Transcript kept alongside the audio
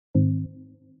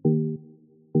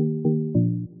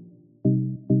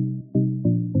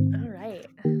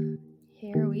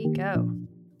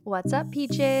What's up,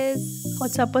 Peaches?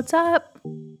 What's up? What's up?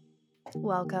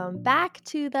 Welcome back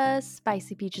to the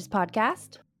Spicy Peaches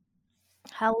podcast.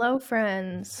 Hello,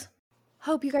 friends.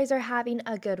 Hope you guys are having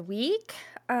a good week.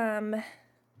 I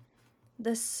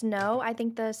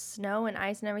think the snow and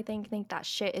ice and everything, I think that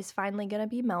shit is finally gonna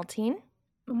be melting.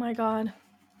 Oh my god.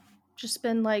 Just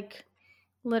been like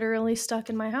literally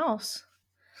stuck in my house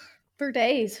for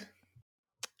days.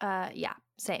 Yeah,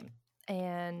 same.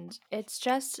 And it's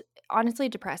just honestly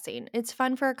depressing. It's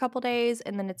fun for a couple days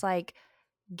and then it's like,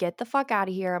 get the fuck out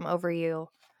of here. I'm over you.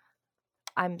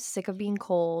 I'm sick of being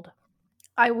cold.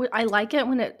 I like it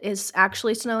when it is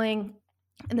actually snowing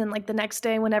and then like the next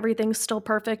day when everything's still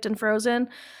perfect and frozen.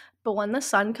 But when the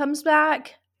sun comes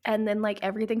back and then like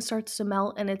everything starts to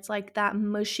melt and it's like that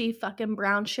mushy fucking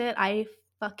brown shit, I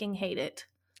fucking hate it.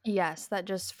 Yes, that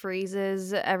just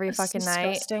freezes every It's fucking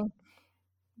night.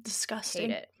 Disgusting.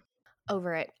 Hate it.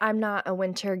 Over it. I'm not a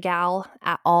winter gal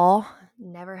at all.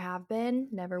 Never have been,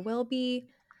 never will be.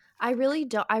 I really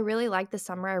like the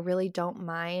summer. I really don't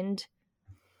mind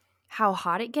how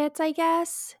hot it gets, I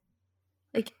guess.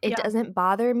 Like it doesn't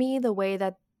bother me the way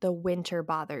that the winter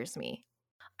bothers me.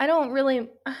 I really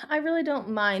don't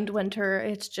mind winter.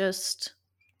 It's just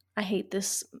I hate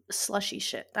this slushy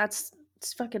shit. It's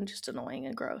fucking just annoying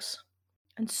and gross.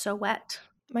 And so wet.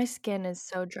 My skin is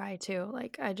so dry too.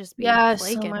 Like I just be Yes, oh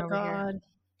flaking my over here. god.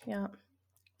 Yeah.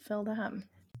 Feel that.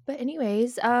 But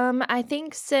anyways, I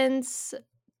think since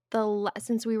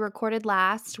we recorded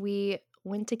last, we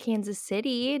went to Kansas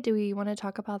City. Do we want to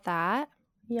talk about that?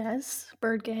 Yes,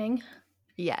 Bird Gang.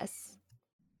 Yes.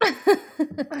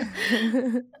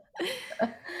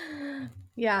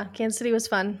 Yeah, Kansas City was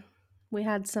fun. We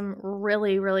had some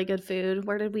really, really good food.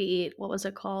 Where did we eat? What was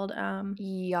it called?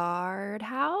 Yard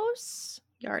House.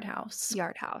 Yard House.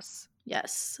 Yard House.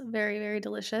 Yes, very, very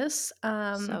delicious.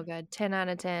 So good. 10 out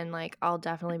of 10. Like I'll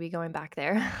definitely be going back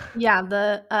there. Yeah,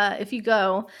 if you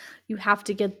go, you have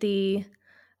to get the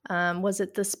was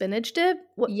it the spinach dip?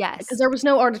 Yes. Because there was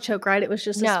no artichoke, right? It was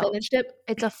just a spinach dip.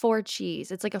 It's a 4 cheese.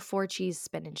 It's like a 4 cheese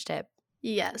spinach dip.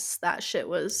 Yes, that shit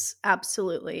was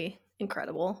absolutely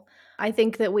incredible. I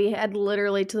think that we had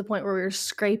literally to the point where we were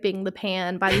scraping the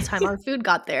pan by the time our food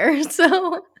got there.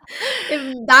 So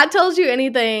if that tells you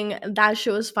anything, that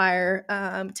shit was fire.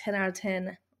 10 out of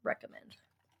 10, recommend.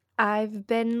 I've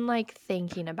been like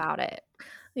thinking about it.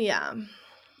 Yeah.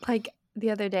 Like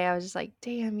the other day I was just like,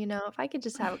 damn, if I could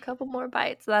just have a couple more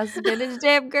bites of that spinach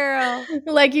dip, girl.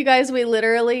 Like you guys, we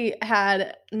literally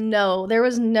there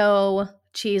was no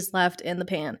cheese left in the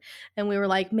pan. And we were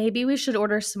like, maybe we should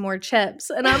order some more chips.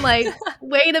 And I'm like,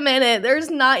 wait a minute,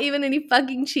 there's not even any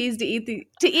fucking cheese to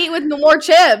eat with no more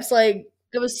chips. Like,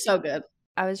 it was so good.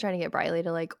 I was trying to get Briley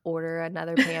to like order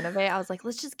another pan of it. I was like,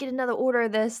 let's just get another order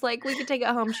of this. Like we could take it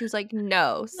home. She was like,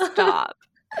 no, stop.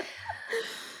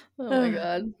 Oh my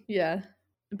god. Yeah.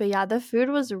 But yeah, the food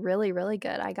was really, really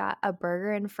good. I got a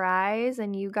burger and fries,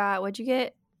 and what'd you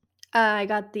get? I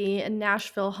got the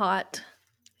Nashville hot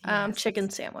chicken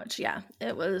sandwich. Yeah,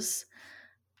 it was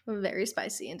very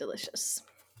spicy and delicious.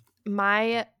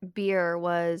 My beer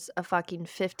was a fucking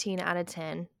 15 out of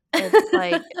 10. It's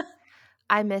like,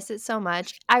 I miss it so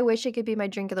much. I wish it could be my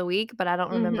drink of the week, but I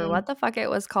don't remember what the fuck it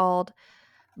was called.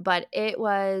 But it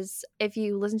was, if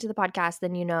you listen to the podcast,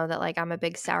 then you know that like I'm a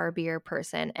big sour beer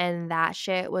person, and that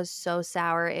shit was so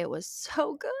sour. It was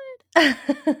so good.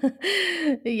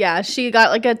 Yeah, she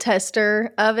got like a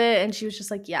tester of it, and she was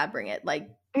just like, yeah, bring it. Like,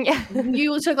 yeah.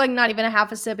 You took like not even a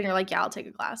half a sip, and you're like, yeah, I'll take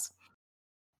a glass.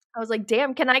 I was like,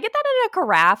 damn, can I get that in a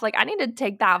carafe? Like, I need to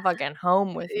take that fucking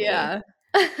home with me. Yeah.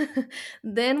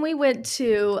 Then we went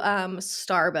to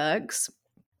Starbucks.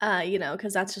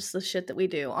 Because that's just the shit that we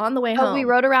do on the way home. Oh, we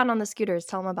rode around on the scooters.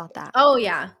 Tell them about that. Oh,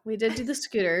 yeah. We did do the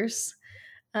scooters.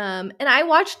 And I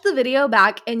watched the video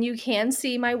back, and you can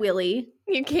see my willy.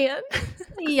 You can?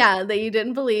 Yeah, that you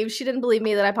didn't believe. She didn't believe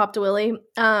me that I popped a willy.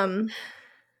 You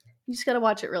just got to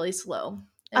watch it really slow.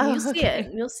 And you'll see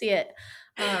it. You'll see it.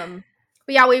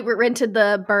 But yeah, we rented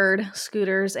the Bird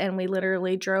scooters, and we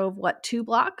literally drove, 2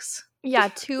 blocks? Yeah,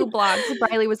 2 blocks.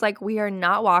 Briley was like, we are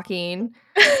not walking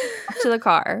to the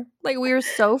car. Like, we were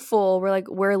so full. We're like,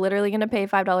 we're literally going to pay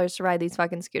 $5 to ride these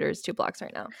fucking scooters 2 blocks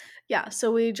right now. Yeah,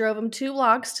 so we drove them 2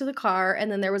 blocks to the car,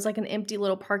 and then there was like an empty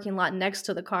little parking lot next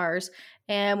to the cars,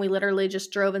 and we literally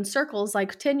just drove in circles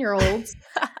like 10-year-olds.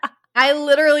 I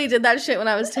literally did that shit when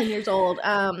I was 10 years old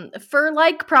for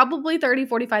like probably 30,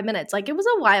 45 minutes. Like, it was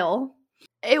a while.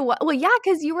 Well, yeah,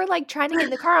 because you were like trying to get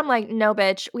in the car. I'm like, no,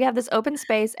 bitch, we have this open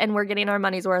space and we're getting our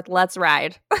money's worth. Let's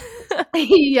ride.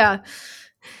 Yeah,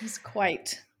 it was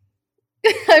quite.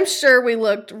 I'm sure we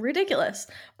looked ridiculous,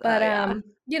 but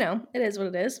you know, it is what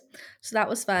it is. So that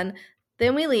was fun.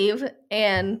 Then we leave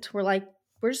and we're like,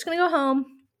 we're just going to go home.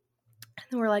 And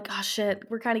then we're like, oh shit,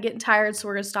 we're kind of getting tired. So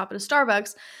we're going to stop at a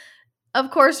Starbucks.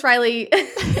 Of course, Riley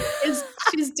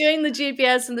she's doing the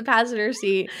GPS in the passenger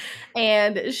seat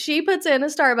and she puts in a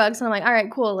Starbucks and I'm like, all right,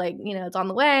 cool. Like, you know, it's on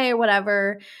the way or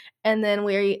whatever. And then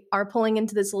we are pulling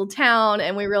into this little town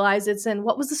and we realize it's in,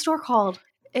 what was the store called?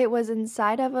 It was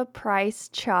inside of a Price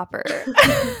Chopper.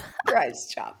 Price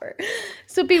Chopper.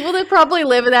 So people that probably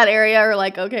live in that area are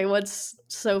like, okay, what's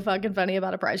so fucking funny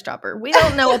about a Price Chopper? We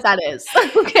don't know what that is.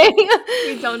 Okay.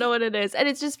 We don't know what it is. And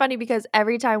it's just funny because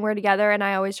every time we're together and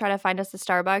I always try to find us a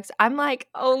Starbucks, I'm like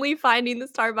only finding the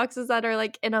Starbucks that are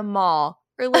like in a mall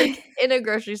or like in a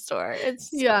grocery store. It's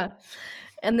yeah.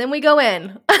 And then we go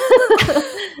in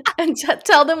and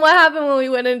tell them what happened when we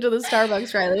went into the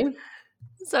Starbucks, Riley.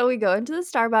 So we go into the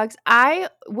Starbucks. I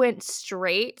went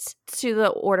straight to the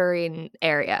ordering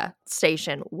area,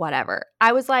 station, whatever.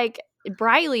 I was like,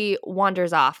 Briley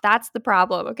wanders off. That's the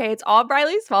problem. Okay. It's all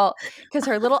Briley's fault because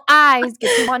her little eyes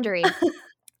get to wandering.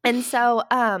 And so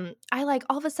I like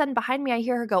all of a sudden behind me, I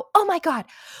hear her go, oh my God,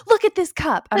 look at this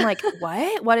cup. I'm like,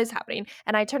 what? What is happening?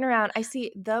 And I turn around, I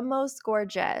see the most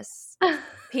gorgeous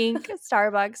pink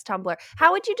Starbucks tumbler.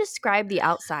 How would you describe the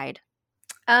outside?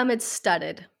 It's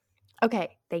studded.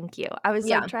 Okay, thank you. I was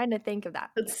like trying to think of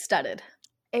that. It's studded.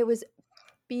 It was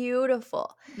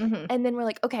beautiful. Mm-hmm. And then we're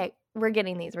like, okay, we're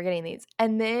getting these.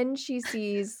 And then she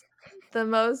sees the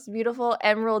most beautiful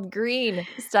emerald green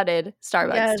studded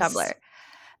Starbucks tumbler.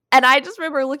 And I just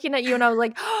remember looking at you and I was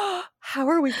like, oh, how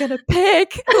are we going to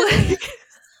pick? Like,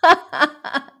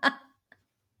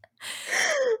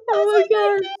 oh my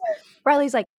God.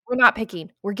 Riley's like, we're not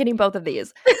picking. We're getting both of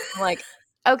these. I'm like,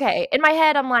 okay. In my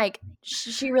head, I'm like,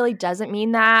 she really doesn't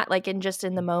mean that. Like in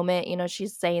the moment, you know,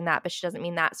 she's saying that, but she doesn't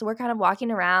mean that. So we're kind of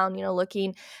walking around, you know,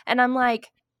 looking. And I'm like,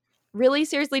 really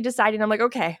seriously deciding. I'm like,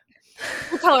 okay,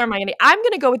 what color am I going to? I'm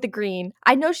going to go with the green.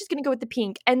 I know she's going to go with the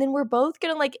pink. And then we're both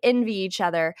going to like envy each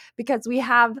other because we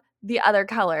have the other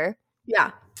color.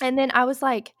 Yeah. And then I was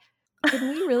like,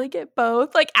 can we really get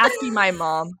both? Like asking my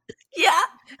mom. Yeah.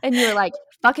 And you were like,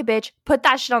 fuck it, bitch. Put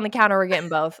that shit on the counter. We're getting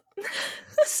both.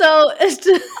 So,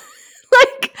 to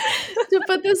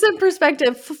put this in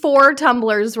perspective, 4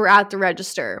 tumblers were at the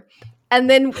register. And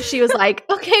then she was like,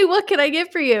 okay, what can I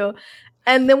get for you?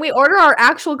 And then we order our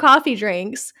actual coffee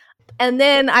drinks. And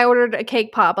then I ordered a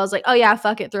cake pop. I was like, oh yeah,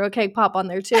 fuck it. Throw a cake pop on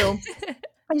there too.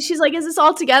 And she's like, is this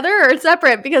all together or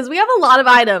separate? Because we have a lot of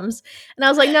items. And I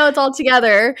was like, no, it's all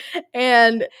together.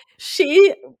 And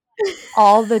she...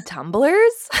 all the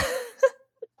tumblers?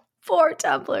 4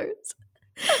 tumblers.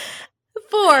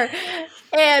 4.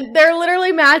 And they're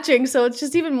literally matching. So it's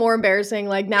just even more embarrassing.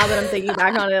 Like now that I'm thinking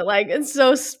back on it, like it's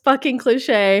so fucking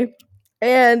cliche.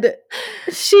 And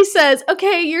she says,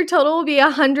 okay, your total will be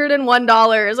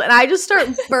 $101. And I just start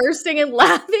bursting and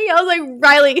laughing. I was like,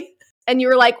 Riley. And you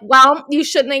were like, well, you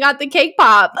shouldn't have got the cake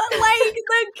pop. Like,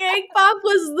 the cake pop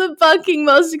was the fucking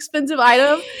most expensive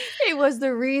item. It was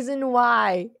the reason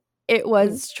why it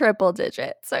was triple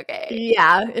digits. Okay.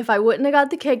 Yeah. If I wouldn't have got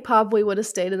the cake pop, we would have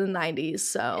stayed in the 90s.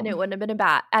 So. And it wouldn't have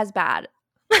been as bad.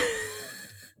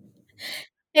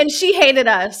 And she hated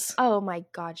us. Oh my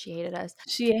God, she hated us.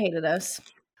 She hated us.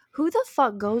 Who the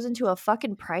fuck goes into a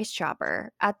fucking Price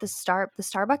Chopper at the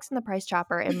Starbucks and the Price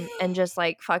Chopper and just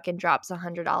like fucking drops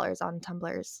 $100 on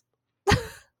tumblers?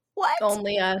 What?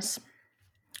 Only us.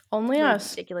 Only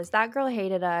us. Ridiculous. That girl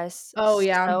hated us. Oh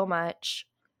yeah, so much.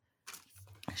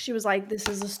 She was like, "This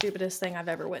is the stupidest thing I've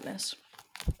ever witnessed."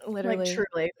 Literally, like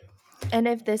truly. And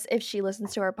if she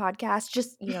listens to our podcast,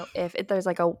 just, you know, if there's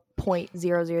like a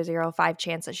 0.0005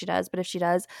 chance that she does, but if she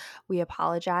does, we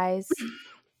apologize.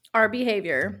 Our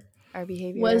behavior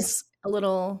was a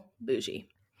little bougie.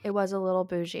 It was a little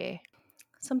bougie.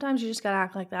 Sometimes you just gotta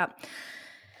act like that.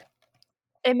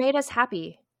 It made us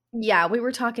happy. Yeah, we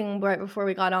were talking right before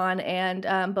we got on,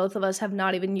 and both of us have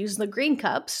not even used the green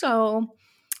cup, so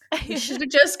you should have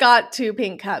just got 2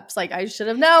 pink cups. Like, I should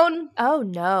have known. Oh,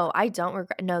 no. I don't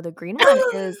regret. No, the green one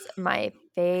is my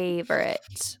favorite.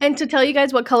 And to tell you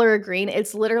guys what color of green,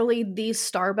 it's literally the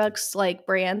Starbucks, like,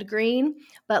 brand green,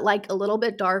 but, like, a little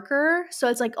bit darker. So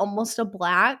it's, like, almost a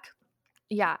black.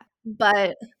 Yeah.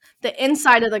 But the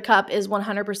inside of the cup is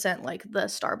 100% like the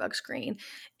Starbucks green.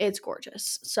 It's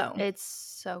gorgeous. So it's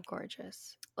so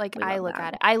gorgeous. Like, I look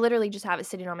at it. I literally just have it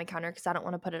sitting on my counter because I don't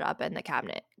want to put it up in the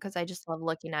cabinet because I just love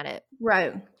looking at it.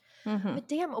 Right. Mm-hmm. But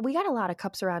damn, we got a lot of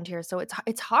cups around here, so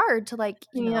it's hard to, like,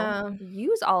 you know,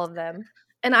 use all of them.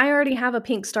 And I already have a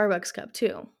pink Starbucks cup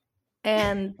too.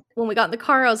 And when we got in the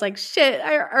car, I was like, shit,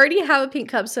 I already have a pink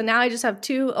cup. So now I just have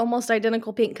 2 almost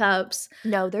identical pink cups.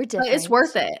 No, they're But different. it's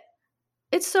worth it.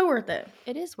 It's so worth it.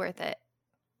 It is worth it.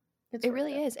 It's It worth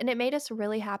really is. And it made us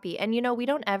really happy. And, we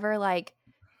don't ever like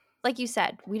you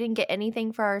said, we didn't get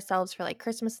anything for ourselves for like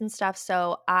Christmas and stuff.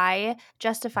 So I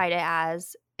justified it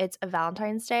as it's a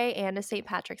Valentine's Day and a St.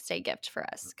 Patrick's Day gift for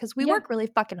us because we work really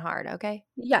fucking hard, okay?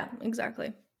 Yeah,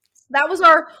 exactly. That was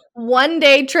our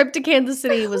one-day trip to Kansas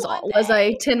City was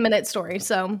a 10-minute story.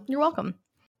 So you're welcome.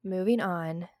 Moving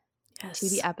on to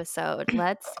the episode.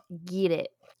 Let's get it.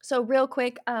 So real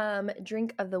quick,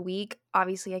 drink of the week.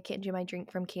 Obviously, I can't do my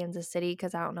drink from Kansas City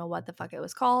because I don't know what the fuck it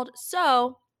was called.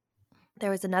 So there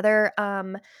was another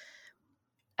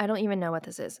I don't even know what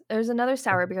this is. There's another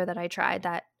sour beer that I tried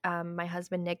that my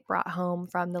husband Nick brought home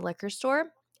from the liquor store.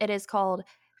 It is called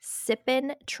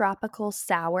Sippin' Tropical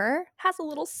Sour. Has a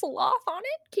little sloth on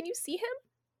it. Can you see him?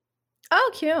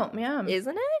 Oh, cute. Yeah.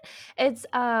 Isn't it? It's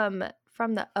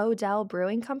from the Odell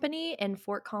Brewing Company in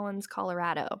Fort Collins,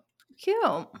 Colorado. Cute.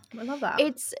 I love that.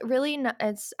 It's really not,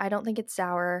 I don't think it's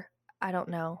sour. I don't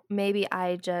know. Maybe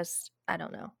I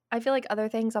don't know. I feel like other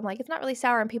things I'm like, it's not really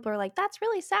sour, and people are like, that's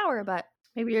really sour, but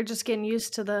maybe you're just getting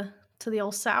used to the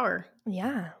old sour.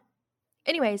 Yeah.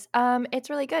 Anyways, it's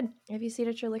really good. If you see it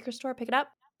at your liquor store, pick it up.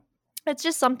 It's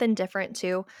just something different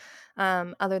too,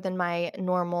 other than my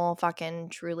normal fucking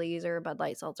Trulies or Bud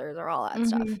Light seltzers or all that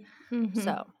stuff. Mm-hmm.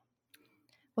 So,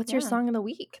 what's your song of the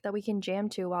week that we can jam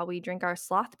to while we drink our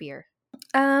sloth beer?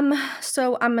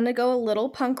 So I'm gonna go a little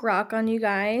punk rock on you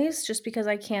guys just because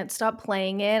I can't stop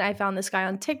playing it. I found this guy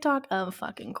on TikTok, of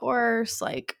fucking course.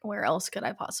 Like, where else could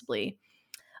I possibly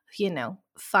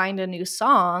find a new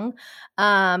song?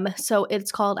 So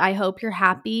it's called I Hope You're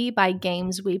Happy by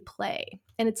Games We Play.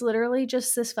 And it's literally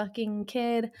just this fucking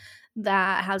kid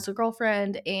that has a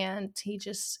girlfriend and he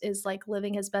just is like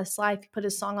living his best life. He put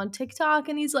his song on TikTok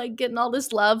and he's like getting all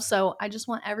this love. So I just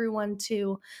want everyone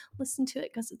to listen to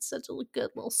it because it's such a good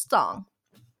little song.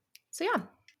 So yeah,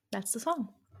 that's the song.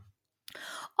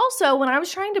 Also, when I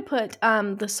was trying to put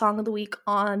the song of the week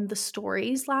on the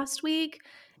stories last week,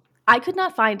 I could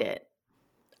not find it.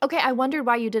 Okay, I wondered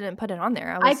why you didn't put it on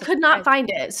there. I could not find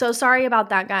it. So sorry about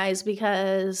that, guys,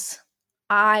 because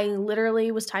I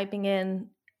literally was typing in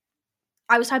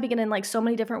like so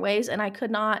many different ways and I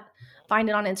could not find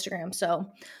it on Instagram. So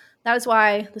that is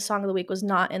why the song of the week was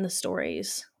not in the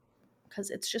stories,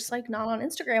 because it's just like not on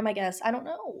Instagram, I guess. I don't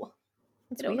know.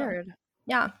 It's weird.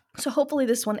 Yeah. So hopefully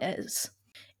this one is.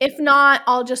 If not,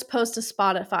 I'll just post a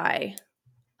Spotify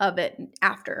of it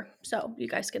after so you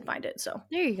guys can find it. So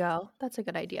there you go. That's a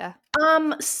good idea.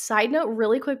 Side note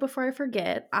really quick before I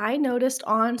forget, I noticed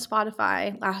on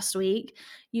Spotify last week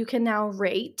you can now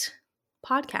rate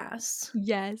podcasts.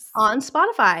 Yes. On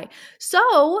Spotify.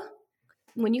 So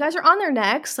when you guys are on there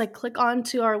next, like click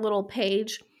onto our little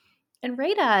page and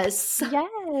rate us.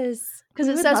 Yes. Because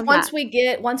it says once we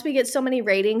get so many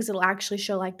ratings, it'll actually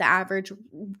show like the average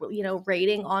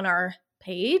rating on our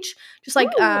page. Just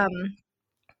like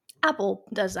Apple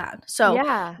does that. So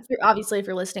yeah, if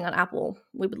you're listening on Apple,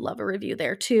 we would love a review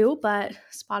there too. But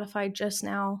Spotify just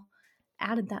now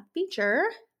added that feature.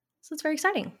 So it's very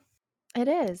exciting. It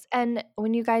is. And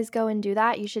when you guys go and do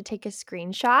that, you should take a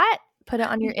screenshot, put it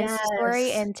on your Insta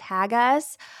story and tag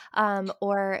us,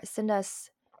 or send us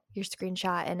your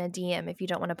screenshot in a DM if you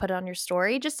don't want to put it on your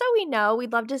story, just so we know.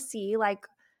 We'd love to see like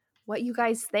what you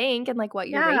guys think and like what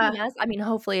you're rating us. I mean,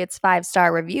 hopefully it's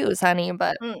 5-star reviews, honey,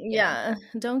 but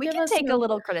don't give us a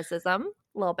little criticism,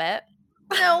 a little bit.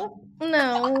 No.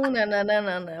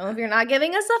 If you're not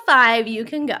giving us a 5, you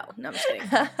can go. No, I'm just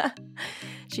kidding.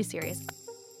 She's serious.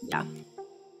 Yeah.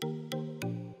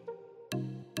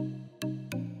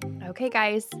 Okay,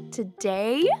 guys.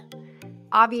 Today,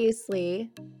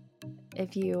 obviously,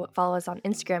 if you follow us on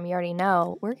Instagram, you already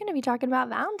know we're going to be talking about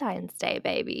Valentine's Day,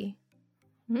 baby.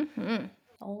 Mm-hmm.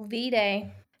 Old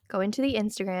V-Day. Go into the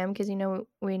Instagram because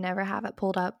we never have it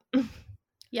pulled up.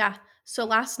 Yeah. So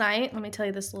last night, let me tell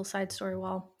you this little side story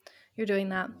while you're doing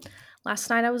that. Last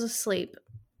night I was asleep,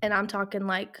 and I'm talking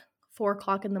like 4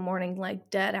 o'clock in the morning, like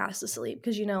dead ass asleep,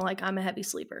 because like I'm a heavy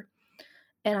sleeper.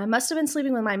 And I must have been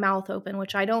sleeping with my mouth open,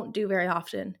 which I don't do very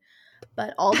often.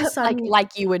 But all of a sudden,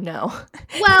 like you would know.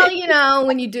 Well,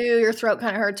 when you do, your throat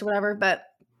kind of hurts or whatever. But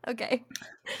okay,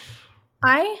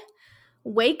 I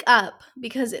wake up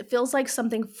because it feels like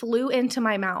something flew into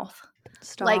my mouth.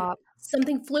 Stop. Like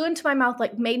something flew into my mouth,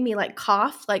 like made me like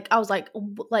cough. Like I was like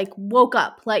woke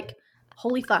up, like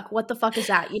holy fuck, what the fuck is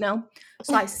that?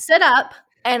 So I sit up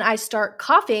and I start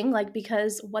coughing, like,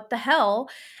 because what the hell?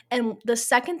 And the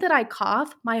second that I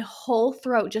cough, my whole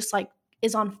throat just like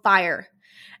is on fire.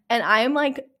 And I am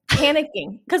like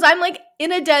panicking because I'm like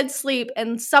in a dead sleep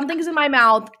and something's in my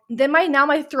mouth. Then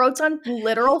my throat's on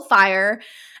literal fire.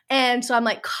 And so I'm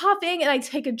like coughing and I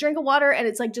take a drink of water and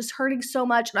it's like just hurting so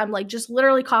much. And I'm like just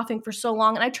literally coughing for so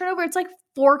long. And I turn over, it's like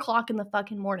 4:00 in the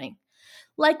fucking morning.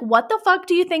 Like, what the fuck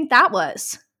do you think that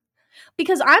was?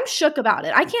 Because I'm shook about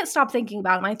it. I can't stop thinking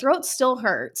about it. My throat still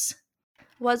hurts.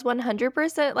 Was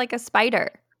 100% like a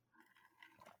spider.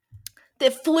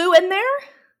 It flew in there?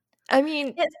 I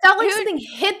mean, it felt like something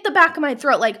hit the back of my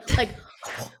throat. Like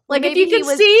if you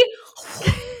could see,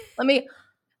 let me,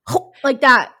 like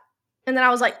that. And then I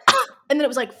was like, and then it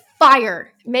was like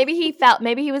fire. Maybe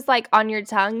he was like on your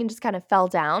tongue and just kind of fell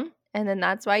down. And then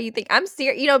that's why you think I'm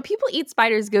serious. You know, people eat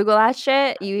spiders. Google that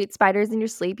shit. You eat spiders in your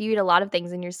sleep. You eat a lot of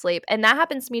things in your sleep. And that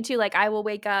happens to me too. Like I will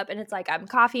wake up and it's like I'm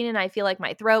coughing and I feel like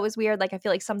my throat was weird. Like I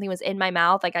feel like something was in my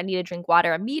mouth. Like I need to drink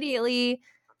water immediately.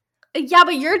 Yeah,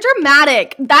 but you're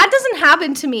dramatic. That doesn't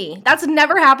happen to me. That's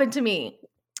never happened to me.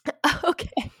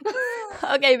 Okay.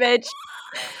 Okay, bitch.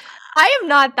 I am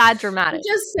not that dramatic.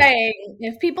 I'm just saying,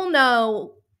 if people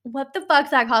know what the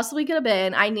fuck that possibly could have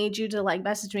been, I need you to like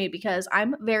message me because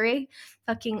I'm very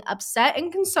fucking upset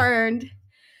and concerned.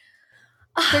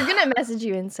 They're gonna message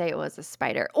you and say it was a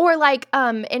spider or like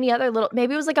any other little,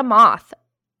 maybe it was like a moth.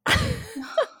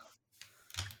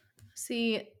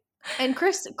 See, and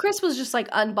Chris was just like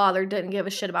unbothered, didn't give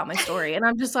a shit about my story, and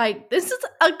I'm just like, this is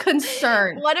a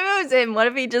concern. What if it was him? What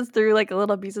if he just threw like a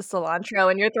little piece of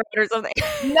cilantro in your throat or something?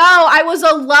 No, I was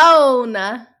alone.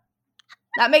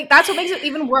 That's what makes it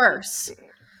even worse.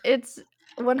 It's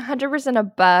 100% a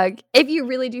bug. If you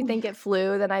really do think it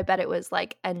flew, then I bet it was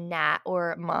like a gnat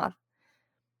or a moth.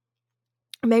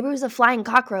 Maybe it was a flying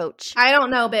cockroach. I don't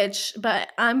know, bitch, but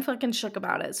I'm fucking shook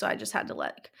about it, so I just had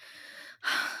to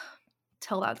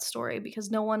tell that story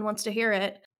because no one wants to hear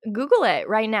it. Google it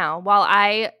right now while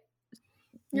I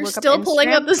You're still pulling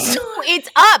up the story. It's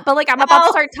up, but like I'm about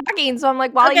to start talking, so I'm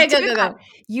like, while okay, I do go.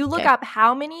 You look up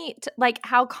how many,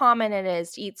 how common it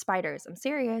is to eat spiders. I'm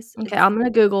serious. Okay, I'm gonna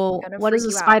Google what does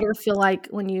a spider feel like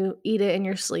when you eat it in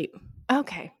your sleep.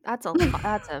 Okay, that's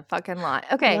a fucking lot.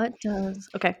 Okay, what does?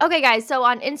 Okay, guys. So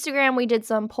on Instagram, we did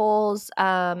some polls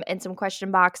and some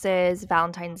question boxes,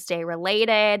 Valentine's Day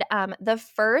related. The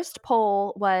first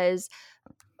poll was,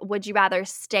 would you rather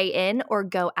stay in or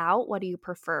go out? What do you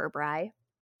prefer, Bri?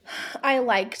 I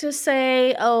like to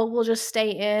say, oh, we'll just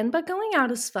stay in, but going out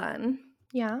is fun.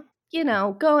 Yeah. You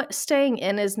know, staying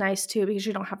in is nice too because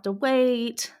you don't have to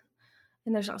wait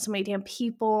and there's not so many damn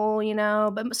people, you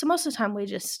know. But so most of the time we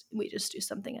just do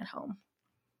something at home.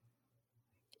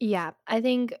 Yeah. I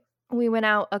think we went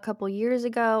out a couple years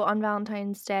ago on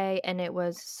Valentine's Day and it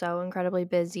was so incredibly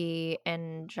busy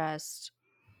and just,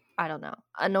 I don't know,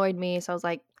 annoyed me. So I was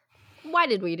like, why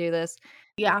did we do this?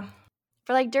 Yeah.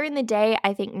 For like during the day,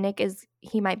 I think Nick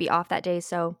he might be off that day.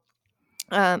 So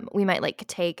we might like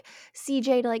take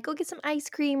CJ to like go get some ice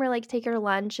cream or like take her to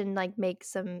lunch and like make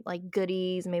some like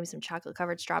goodies, maybe some chocolate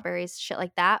covered strawberries, shit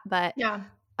like that. But yeah,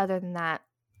 other than that,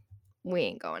 we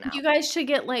ain't going out. You guys should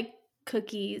get like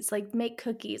cookies, like make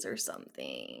cookies or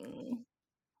something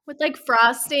with like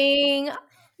frosting.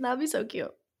 That'd be so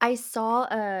cute. I saw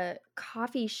a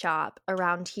coffee shop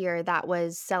around here that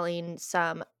was selling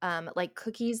some like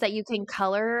cookies that you can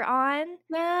color on.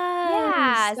 Yes,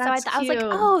 yeah. So I was like,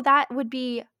 oh, that would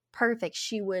be perfect.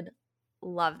 She would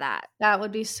love that. That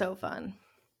would be so fun.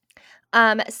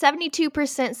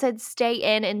 72% said stay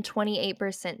in and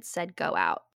 28% said go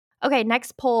out. Okay,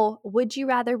 next poll. Would you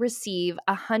rather receive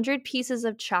 100 pieces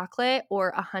of chocolate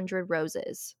or 100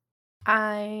 roses?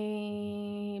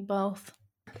 Both.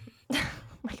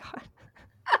 Oh my God.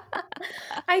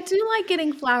 I do like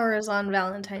getting flowers on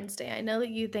Valentine's Day. I know that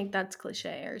you think that's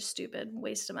cliche or stupid,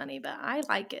 waste of money, but I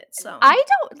like it. So I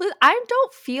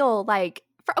don't feel like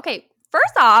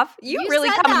first off, you really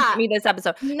come at me this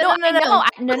episode. No.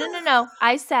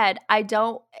 I said I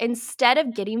don't, instead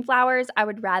of getting flowers, I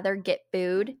would rather get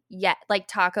food. Yeah, like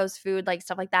tacos, food, like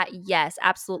stuff like that. Yes,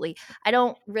 absolutely. I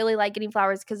don't really like getting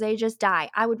flowers because they just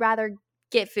die. I would rather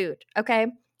get food, okay?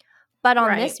 But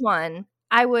on this one,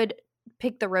 I would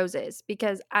pick the roses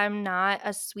because I'm not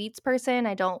a sweets person.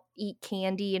 I don't eat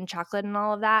candy and chocolate and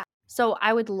all of that. So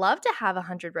I would love to have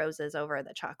 100 roses over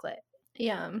the chocolate.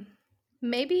 Yeah.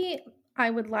 Maybe I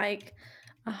would like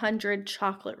 100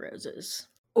 chocolate roses.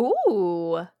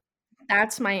 Ooh.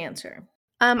 That's my answer.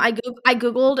 I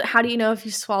Googled, how do you know if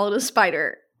you swallowed a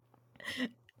spider?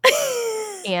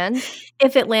 And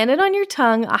if it landed on your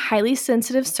tongue, a highly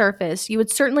sensitive surface, you would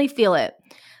certainly feel it.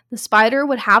 The spider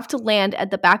would have to land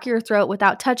at the back of your throat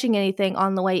without touching anything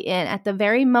on the way in. At the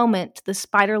very moment the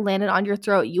spider landed on your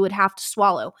throat, you would have to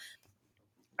swallow.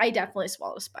 I definitely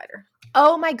swallowed a spider.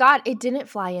 Oh my God, it didn't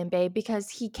fly in, babe, because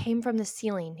he came from the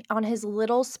ceiling on his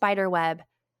little spider web.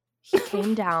 He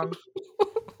came down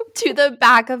to the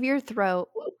back of your throat.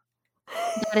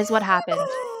 That is what happened.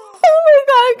 Oh my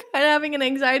God, I'm kind of having an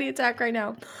anxiety attack right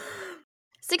now.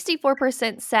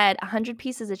 64% said 100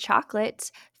 pieces of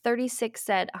chocolate. 36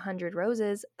 said 100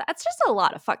 roses. That's just a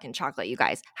lot of fucking chocolate, you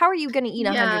guys. How are you going to eat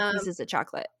 100 pieces of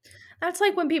chocolate? That's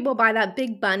like when people buy that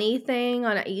big bunny thing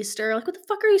on Easter. Like, what the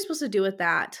fuck are you supposed to do with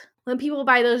that? When people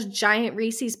buy those giant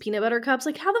Reese's peanut butter cups,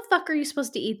 like, how the fuck are you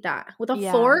supposed to eat that? With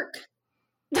a fork?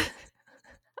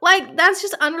 Like, that's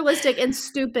just unrealistic and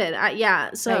stupid.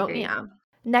 So, yeah.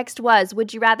 Next was,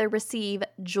 would you rather receive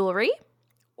jewelry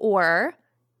or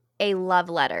a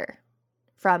love letter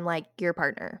from, like, your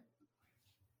partner?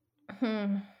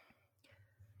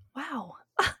 Wow.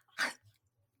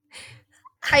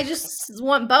 I just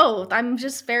want both. I'm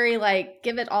just very, like,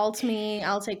 give it all to me.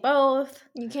 I'll take both.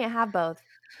 You can't have both.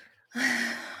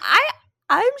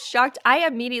 I'm shocked. I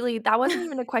immediately, that wasn't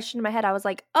even a question in my head. I was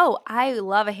like, oh, I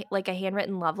love a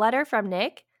handwritten love letter from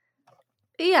Nick.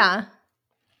 Yeah.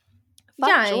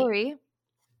 Fuck jewelry.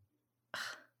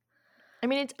 I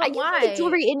mean, you can get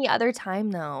jewelry any other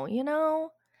time, though, you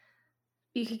know?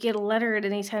 You could get a letter at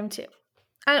any time, too.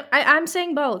 I'm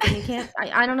saying both, and you can't,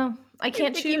 I don't know. I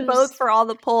can't choose. Both for all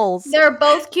the polls. They're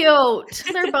both cute.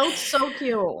 They're both so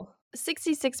cute.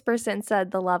 66%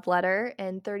 said the love letter,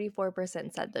 and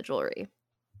 34% said the jewelry.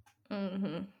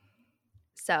 Mm-hmm.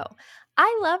 So,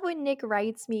 I love when Nick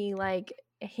writes me, like,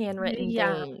 handwritten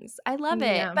things. I love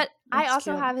it. But I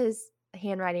also have his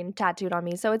handwriting tattooed on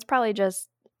me, so it's probably just,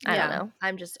 I don't know.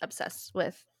 I'm just obsessed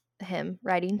with him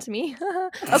writing to me.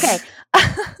 Okay.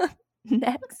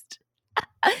 Next.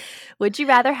 Would you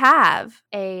rather have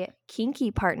a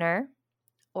kinky partner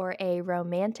or a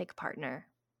romantic partner?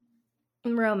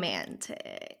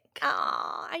 Romantic.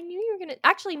 Oh, I knew you were going to.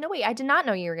 Actually, no, wait. I did not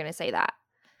know you were going to say that.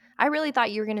 I really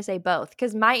thought you were going to say both,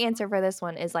 because my answer for this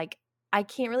one is like, I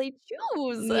can't really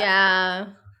choose. Yeah.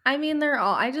 I mean, they're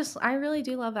all, I really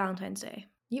do love Valentine's Day.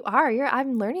 You are.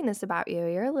 I'm learning this about you.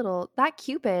 You're a little, that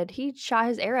Cupid, he shot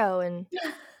his arrow and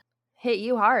hit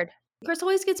you hard. Chris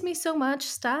always gets me so much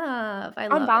stuff. I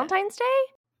love on Valentine's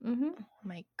Day? Mm-hmm. Oh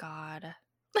my God.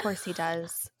 Of course he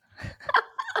does.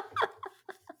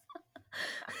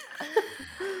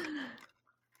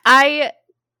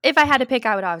 If I had to pick,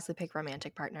 I would obviously pick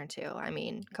romantic partner too. I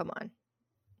mean, come on.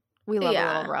 We love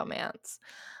a little romance.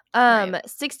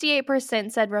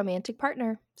 68% said romantic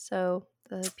partner. So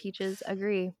the peaches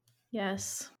agree.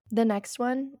 Yes. The next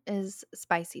one is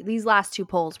spicy. These last two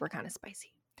polls were kind of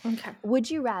spicy. Okay.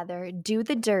 Would you rather do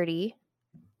the dirty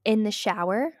in the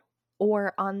shower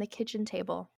or on the kitchen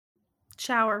table?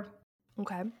 Shower.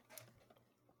 Okay.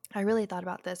 I really thought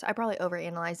about this. I probably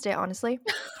overanalyzed it, honestly.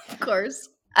 Of course.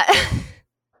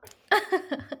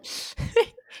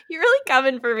 You're really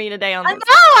coming for me today on this.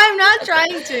 No, I'm not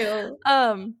trying to.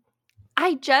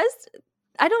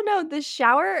 I don't know. The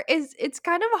shower it's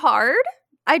kind of hard.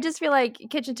 I just feel like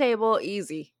kitchen table,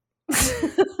 easy.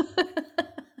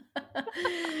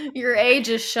 Your age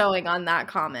is showing on that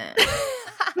comment.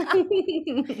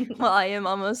 Well, I am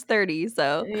almost 30,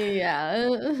 so. Yeah.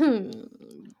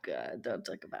 God, don't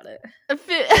talk about it.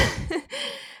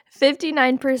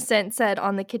 59% said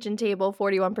on the kitchen table,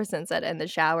 41% said in the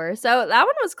shower. So that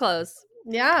one was close.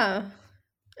 Yeah.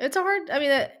 It's a hard, I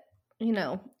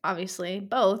mean, obviously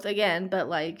both again, but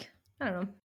like, I don't know.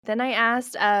 Then I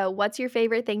asked, what's your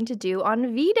favorite thing to do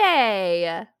on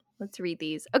V-Day? Let's read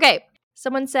these. Okay.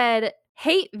 Someone said,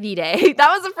 hate V-Day.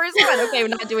 That was the first one. Okay, we're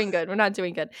not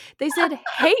doing good. They said,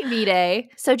 hate V-Day,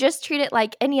 so just treat it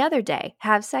like any other day.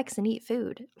 Have sex and eat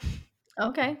food.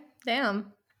 Okay.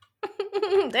 Damn.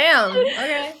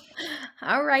 Okay.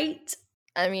 All right.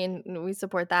 I mean, we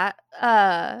support that.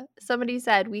 Somebody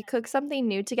said, we cook something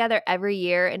new together every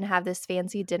year and have this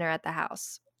fancy dinner at the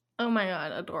house. Oh my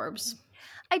God, adorbs.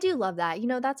 I do love that.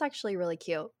 That's actually really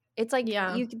cute. It's like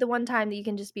the one time that you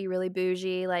can just be really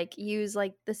bougie, like use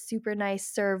like the super nice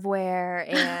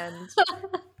serveware and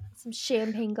some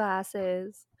champagne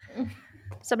glasses.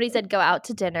 Somebody said go out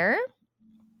to dinner.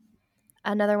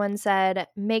 Another one said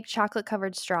make chocolate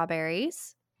covered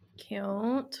strawberries.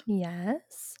 Cute.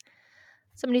 Yes.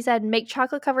 Somebody said make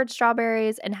chocolate covered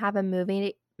strawberries and have a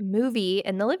movie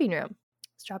in the living room.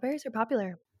 Strawberries are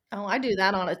popular. Oh, I do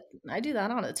that on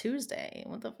a Tuesday.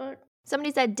 What the fuck?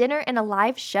 Somebody said dinner and a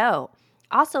live show.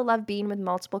 Also love being with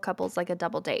multiple couples like a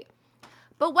double date.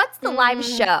 But what's the live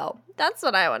show? That's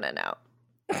what I want to know.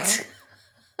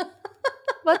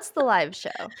 What's the live show?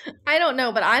 I don't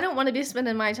know, but I don't want to be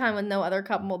spending my time with no other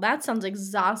couple. That sounds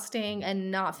exhausting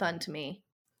and not fun to me.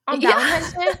 On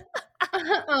Valentine's Day?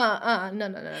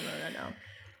 No.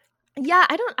 Yeah,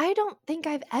 I don't think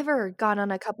I've ever gone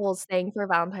on a couples thing for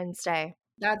Valentine's Day.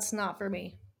 That's not for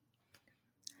me.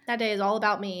 That day is all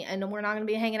about me, and we're not going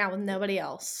to be hanging out with nobody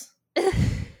else.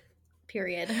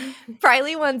 Period.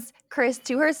 Riley wants Chris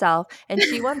to herself, and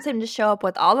she wants him to show up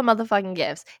with all the motherfucking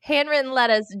gifts. Handwritten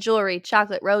letters, jewelry,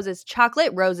 chocolate roses.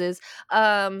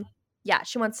 Yeah,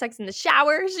 she wants sex in the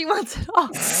shower. She wants it all.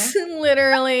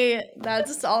 Literally,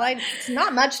 that's all it's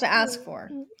not much to ask for.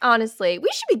 Honestly, we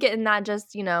should be getting that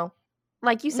just,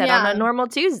 like you said, on a normal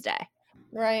Tuesday.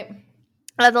 Right.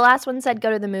 The last one said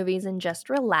go to the movies and just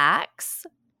relax.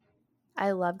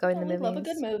 I love going to the movies. I love a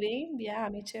good movie. Yeah,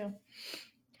 me too.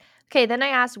 Okay, then I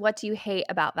asked, what do you hate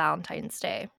about Valentine's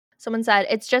Day? Someone said,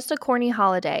 it's just a corny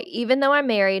holiday. Even though I'm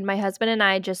married, my husband and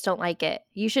I just don't like it.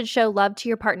 You should show love to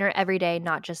your partner every day,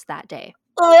 not just that day.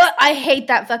 I hate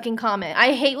that fucking comment.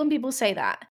 I hate when people say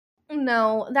that.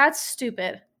 No, that's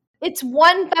stupid. It's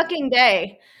one fucking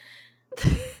day.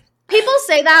 People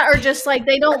say that are just like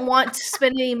they don't want to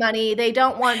spend any money. They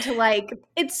don't want to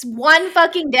it's one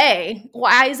fucking day.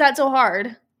 Why is that so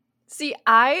hard? See,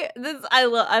 I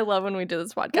love when we do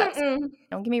this podcast.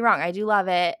 Don't get me wrong, I do love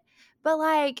it. But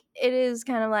it is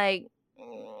kind of I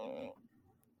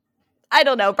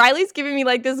don't know. Riley's giving me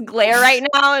this glare right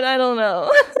now, and I don't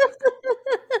know.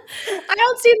 I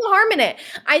don't see the harm in it.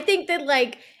 I think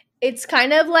that it's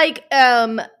kind of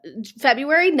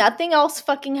February. Nothing else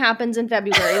fucking happens in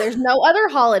February. There's no other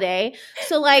holiday.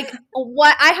 So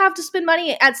what I have to spend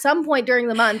money at some point during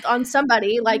the month on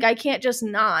somebody. I can't just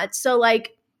not. So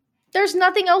there's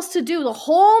nothing else to do the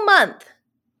whole month.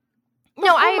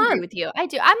 No, I agree with you. I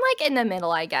do. I'm in the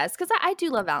middle, I guess, because I do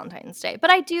love Valentine's Day. But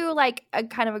I do I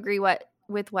kind of agree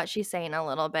with what she's saying a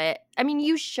little bit. I mean,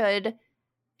 you should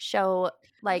show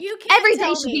every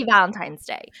day should be Valentine's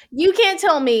Day. You can't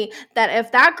tell me that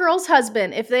if that girl's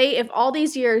husband, if all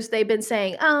these years they've been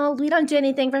saying, oh, we don't do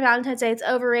anything for Valentine's Day, it's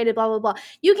overrated, blah, blah, blah.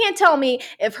 You can't tell me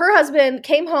if her husband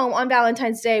came home on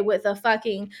Valentine's Day with a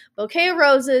fucking bouquet of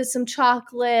roses, some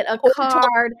chocolate, a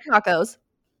card.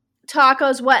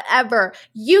 Tacos, whatever.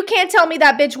 You can't tell me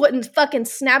that bitch wouldn't fucking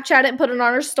Snapchat it and put it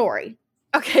on her story.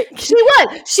 Okay. She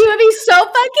would. She would be so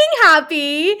fucking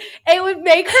happy. It would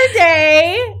make her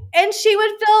day. And she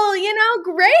would feel,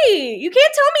 great. You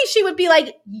can't tell me she would be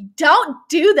like, don't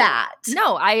do that.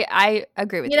 No, I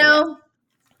agree with you.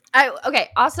 Okay.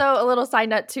 Also, a little side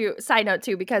note too,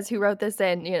 because who wrote this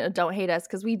in, don't hate us,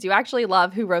 because we do actually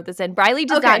love who wrote this in. Briley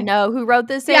does not know who wrote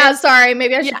this in. Yeah, sorry.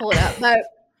 Maybe I should pull it up, but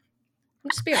I'm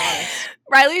just being honest.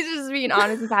 Riley's just being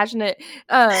honest and passionate.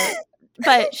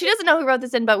 But she doesn't know who wrote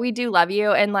this in, but we do love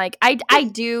you. And I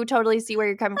do totally see where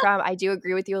you're coming from. I do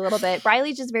agree with you a little bit.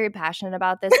 Briley's just very passionate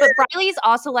about this. But Briley's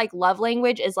also love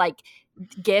language is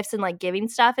gifts and giving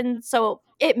stuff. And so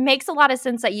it makes a lot of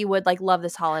sense that you would love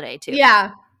this holiday too.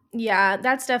 Yeah. Yeah.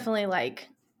 That's definitely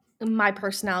my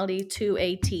personality to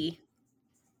a T.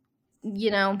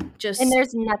 Just. And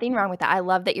there's nothing wrong with that. I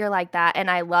love that you're like that. And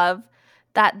I love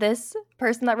that this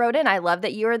person that wrote in, I love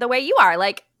that you're the way you are.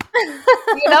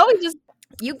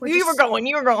 You were going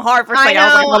hard for I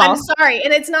know. I'm sorry,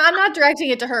 and I'm not directing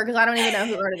it to her because I don't even know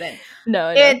who wrote it in.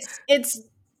 No, it's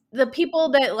the people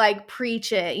that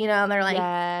preach it, and they're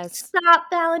yes. Stop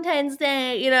Valentine's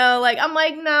Day,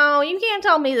 I'm no, you can't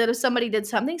tell me that if somebody did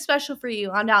something special for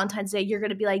you on Valentine's Day, you're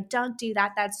gonna be don't do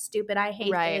that. That's stupid. I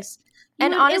hate this.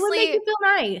 And honestly, it would make you feel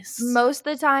nice. Most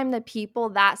of the time, the people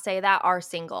that say that are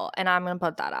single, and I'm gonna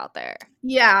put that out there.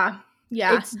 Yeah.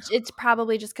 It's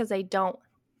probably just because they don't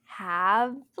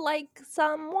have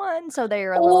someone, so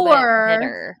they're a little bit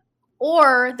bitter.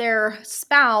 Or their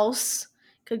spouse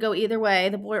could go either way,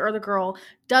 the boy or the girl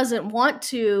doesn't want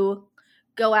to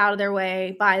go out of their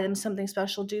way, buy them something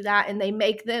special, do that, and they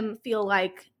make them feel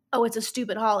oh, it's a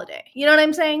stupid holiday. You know what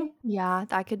I'm saying? Yeah,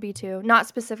 that could be too. Not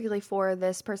specifically for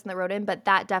this person that wrote in, but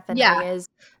that definitely is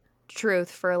truth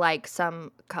for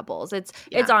some couples. It's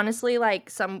honestly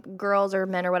some girls or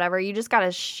men or whatever, you just got a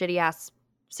shitty ass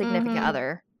significant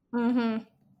other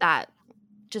that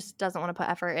just doesn't want to put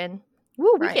effort in.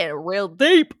 Woo, we get real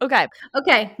deep. Okay,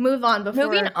 move on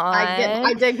before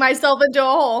I dig myself into a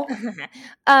hole.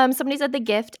 Somebody said the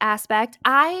gift aspect.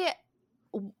 I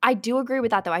do agree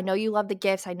with that though. I know you love the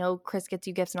gifts. I know Chris gets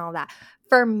you gifts and all that.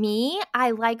 For me,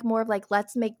 I like more of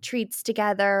let's make treats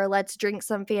together. Let's drink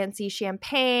some fancy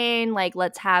champagne.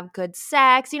 Let's have good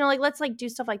sex. Let's do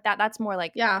stuff like that. That's more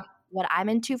what I'm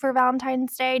into for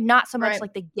Valentine's Day. Not so much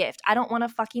the gift. I don't want a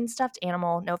fucking stuffed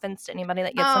animal. No offense to anybody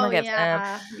that gets them or gives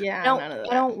them. Yeah, I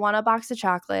don't want a box of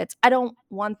chocolates. I don't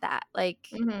want that. But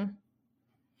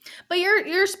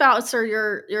your spouse or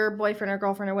your boyfriend or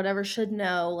girlfriend or whatever should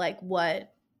know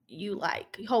what you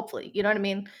like. Hopefully, you know what I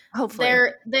mean?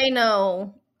 Hopefully. They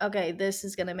know, okay, this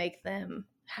is going to make them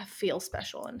feel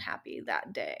special and happy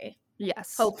that day.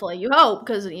 Yes. Hopefully. You hope,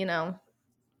 because, you know,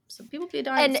 some people be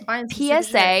buying some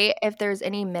PSA, if there's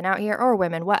any men out here or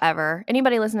women, whatever,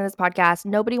 anybody listening to this podcast,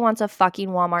 nobody wants a fucking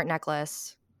Walmart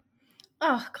necklace.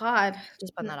 Oh, God.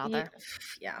 Just putting that out there.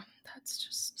 Yeah, that's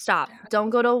just stop. Bad. Don't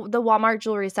go to the Walmart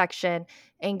jewelry section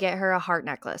and get her a heart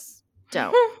necklace.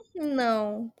 Don't.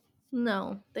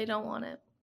 No, they don't want it.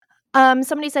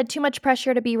 Somebody said too much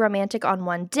pressure to be romantic on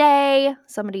one day.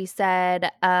 Somebody said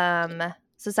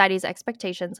society's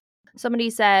expectations. Somebody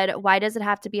said, why does it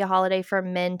have to be a holiday for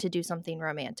men to do something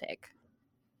romantic?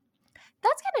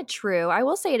 That's kind of true. I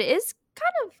will say it is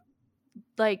kind of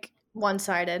like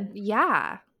one-sided.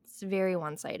 Yeah, it's very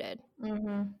one-sided.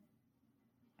 Mm-hmm.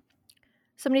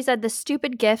 Somebody said the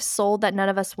stupid gifts sold that none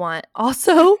of us want.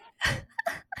 Also,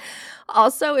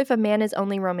 if a man is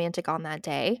only romantic on that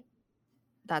day,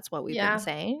 that's what we've been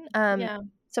saying.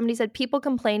 Somebody said people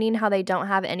complaining how they don't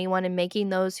have anyone and making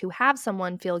those who have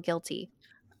someone feel guilty.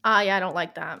 Yeah, I don't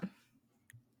like that.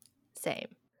 Same.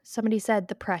 Somebody said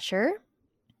the pressure.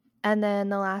 And then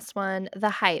the last one,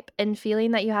 the hype and feeling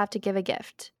that you have to give a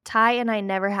gift. Ty and I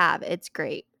never have. It's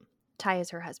great. Ty is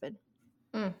her husband.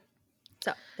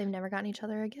 So they've never gotten each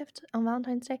other a gift on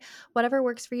Valentine's Day. Whatever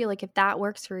works for you. Like if that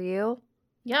works for you,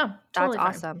 yeah, totally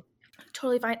that's awesome. Fine.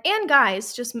 Totally fine. And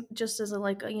guys, just as a,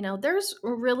 like, you know, there's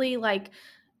really like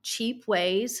cheap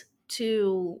ways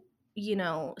to, you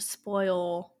know,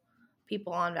 spoil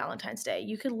people on Valentine's Day.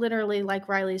 You could literally, like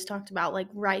Riley's talked about, like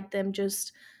write them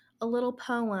just a little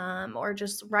poem or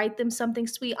just write them something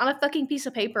sweet on a fucking piece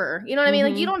of paper. You know what I mean?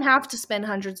 Like you don't have to spend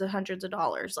hundreds of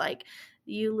dollars. Like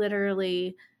you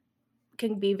literally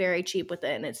can be very cheap with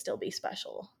it and it still be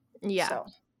special. Yeah. So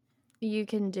you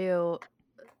can do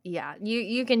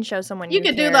you can show someone you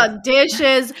could do the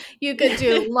dishes, you could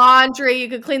do laundry, you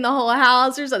could clean the whole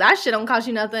house, or so that shit don't cost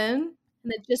you nothing. And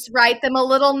then just write them a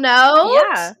little note.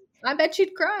 Yeah. I bet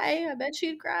you'd cry.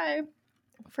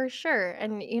 For sure.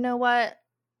 And you know what?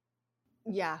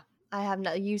 Yeah.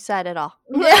 You said it all.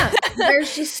 Yeah.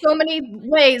 There's just so many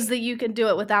ways that you can do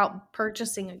it without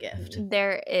purchasing a gift.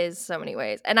 There is so many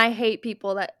ways. And I hate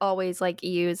people that always like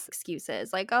use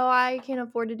excuses like, oh, I can't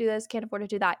afford to do this, can't afford to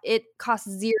do that. It costs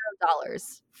 $0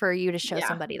 for you to show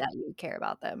somebody that you care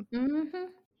about them. Mm-hmm.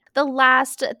 The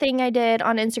last thing I did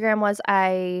on Instagram was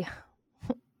I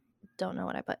don't know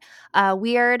what I put.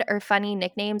 Weird or funny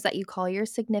nicknames that you call your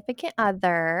significant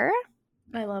other.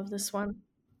 I love this one.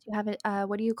 Do you have it?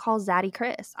 What do you call Zaddy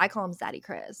Chris? I call him Zaddy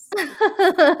Chris.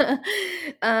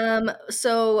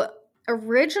 So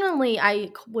originally I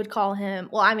would call him,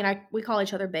 well, I mean, we call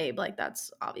each other babe, like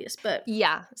that's obvious, but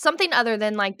yeah, something other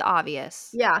than like the obvious.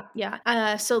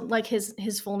 Yeah. So like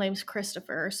his full name's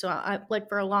Christopher. So I like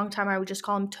for a long time I would just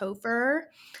call him Topher.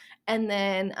 And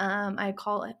then I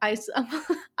call him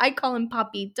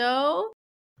Papito.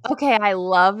 Okay, I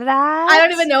love that. I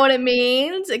don't even know what it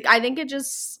means. I think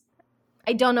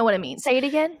I don't know what it means. Say it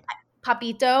again.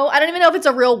 Papito. I don't even know if it's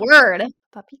a real word.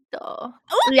 Papito.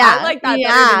 Ooh, yeah. I like that. Yeah.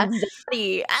 I like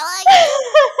it.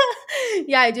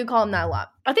 Yeah, I do call him that a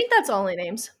lot. I think that's only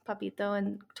names. Papito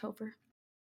and Topher.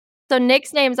 So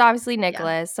Nick's name's obviously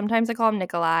Nicholas. Yeah. Sometimes I call him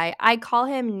Nikolai. I call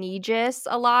him Nijis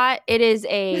a lot. It is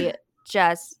a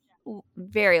just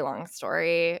very long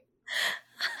story. It's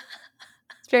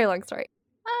a very long story.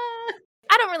 I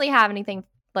don't really have anything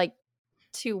like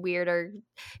too weird or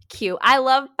cute. I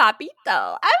love Papito.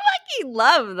 I fucking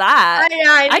love that.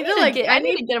 I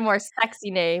need to get a more sexy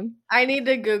name. I need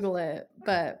to Google it,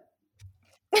 but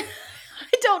I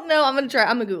don't know. I'm gonna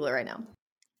Google it right now.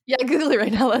 Yeah, Google it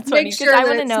right now. That's funny. Make sure I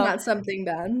want to know not something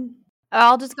bad.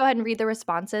 I'll just go ahead and read the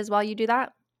responses while you do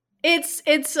that. It's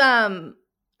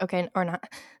okay or not.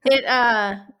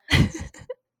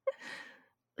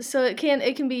 So it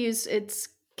can be used.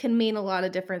 Can mean a lot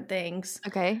of different things.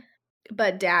 Okay.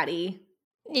 But daddy.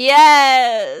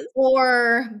 Yes.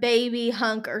 Or baby,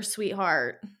 hunk, or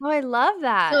sweetheart. Oh, I love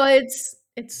that. So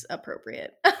it's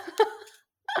appropriate.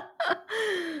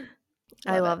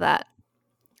 I love that.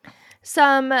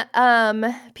 Some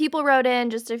people wrote in,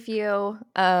 just a few,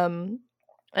 and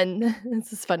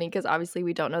this is funny because obviously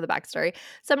we don't know the backstory.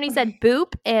 Somebody said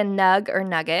boop and nug or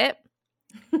nugget.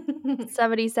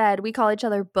 Somebody said we call each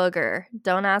other booger.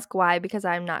 Don't ask why because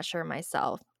I'm not sure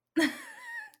myself.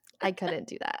 I couldn't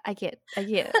do that. I can't.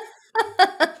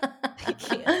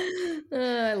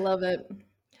 I love it.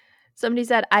 Somebody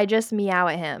said I just meow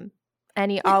at him,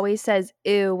 and he always says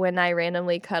ew when I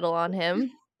randomly cuddle on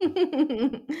him.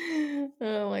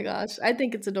 Oh my gosh, I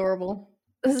think it's adorable.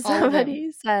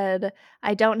 Somebody said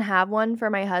I don't have one for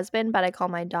my husband, but I call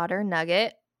my daughter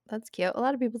Nugget. That's cute. A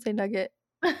lot of people say nugget.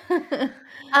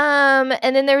 And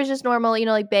then there was just normal,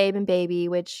 like babe and baby,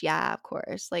 which of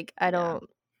course. Like I don't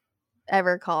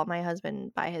ever call my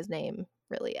husband by his name,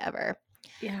 really, ever.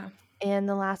 Yeah. And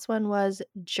the last one was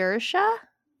Jersha.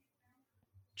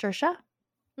 Jersha?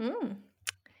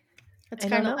 It's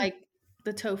kind of like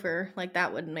the Topher. Like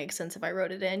that wouldn't make sense if I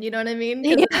wrote it in. You know what I mean?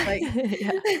 It's like...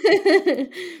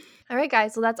 All right,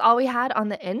 guys. So that's all we had on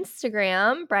the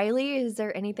Instagram. Briley, is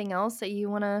there anything else that you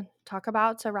want to talk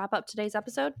about to wrap up today's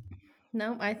episode?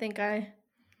 No, I think I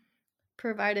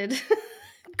provided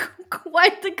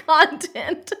quite the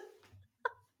content.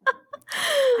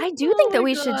 I do think that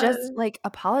we should just like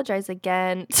apologize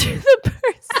again to the person.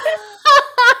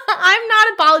 I'm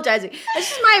not apologizing. That's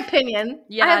just my opinion.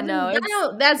 Yeah,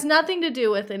 that's nothing to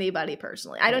do with anybody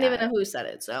personally. I don't even know who said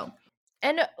it. So,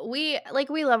 and we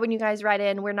love when you guys write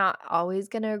in. We're not always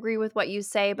gonna agree with what you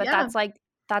say, but that's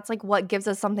like what gives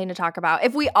us something to talk about.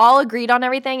 If we all agreed on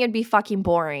everything, it'd be fucking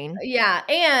boring. Yeah,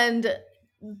 and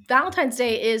Valentine's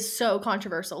Day is so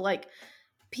controversial. Like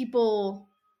people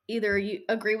either you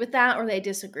agree with that or they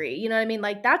disagree. You know what I mean?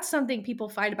 Like that's something people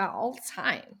fight about all the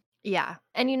time. Yeah.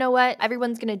 And you know what?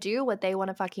 Everyone's going to do what they want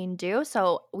to fucking do.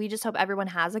 So we just hope everyone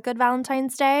has a good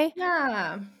Valentine's Day.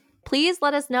 Yeah. Please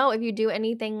let us know if you do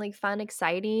anything like fun,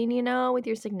 exciting, with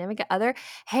your significant other.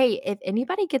 Hey, if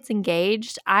anybody gets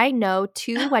engaged, I know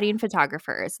 2 wedding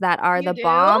photographers that are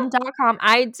thebomb.com.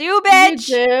 I do, bitch.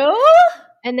 You do?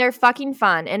 And they're fucking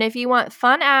fun. And if you want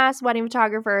fun ass wedding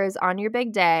photographers on your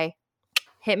big day,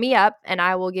 hit me up and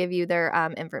I will give you their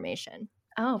information.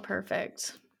 Oh,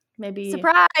 perfect. Maybe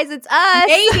surprise, it's us.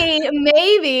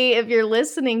 Maybe if you're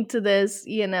listening to this,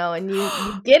 and you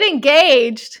get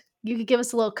engaged, you could give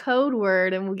us a little code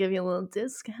word and we'll give you a little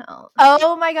discount.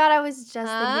 Oh my God, I was just thinking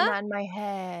that in my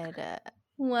head.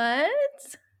 What?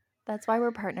 That's why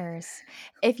we're partners.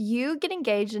 If you get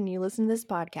engaged and you listen to this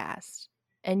podcast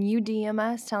and you DM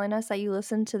us telling us that you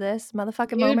listen to this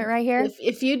motherfucking moment right here.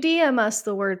 If you DM us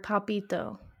the word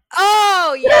papito.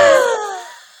 Oh, yes.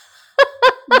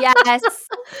 Yes.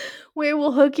 We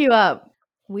will hook you up.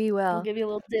 We will. We'll give you a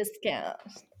little discount.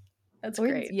 That's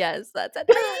great. Yes, that's a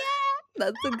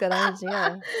good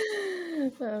idea.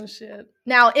 Oh shit.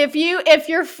 Now, if you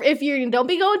don't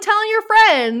be going telling your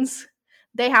friends,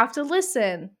 they have to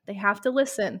listen.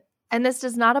 And this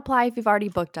does not apply if you've already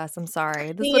booked us. I'm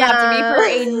sorry. This would have to be for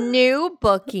a new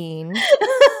booking.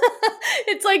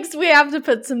 It's like we have to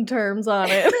put some terms on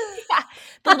it. Yeah.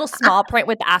 The little small print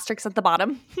with the asterisks at the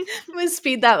bottom. I'm going to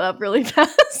speed that up really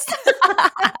fast.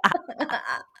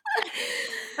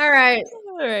 All right.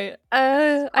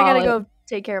 I got to go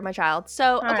take care of my child.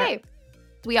 So, okay. Right.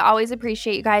 We always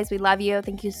appreciate you guys. We love you.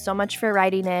 Thank you so much for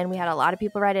writing in. We had a lot of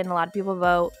people write in, a lot of people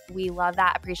vote. We love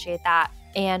that. Appreciate that.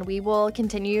 And we will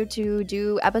continue to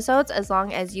do episodes as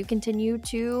long as you continue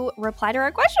to reply to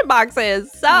our question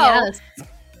boxes. So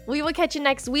we will catch you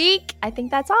next week. I think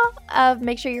that's all.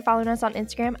 Make sure you're following us on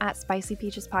Instagram at Spicy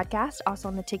Peaches Podcast. Also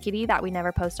on the Tickety that we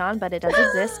never post on, but it does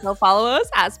exist. Go follow us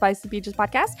at Spicy Peaches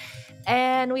Podcast.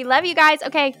 And we love you guys.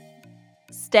 Okay.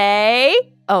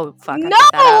 Stay. Oh, fuck.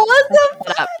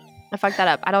 I fucked that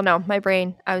up. I don't know. My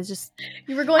brain.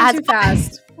 You were going too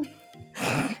fast.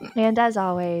 And as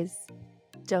always,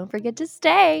 don't forget to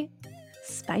stay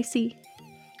spicy.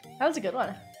 That was a good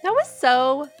one. That was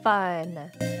so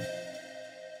fun.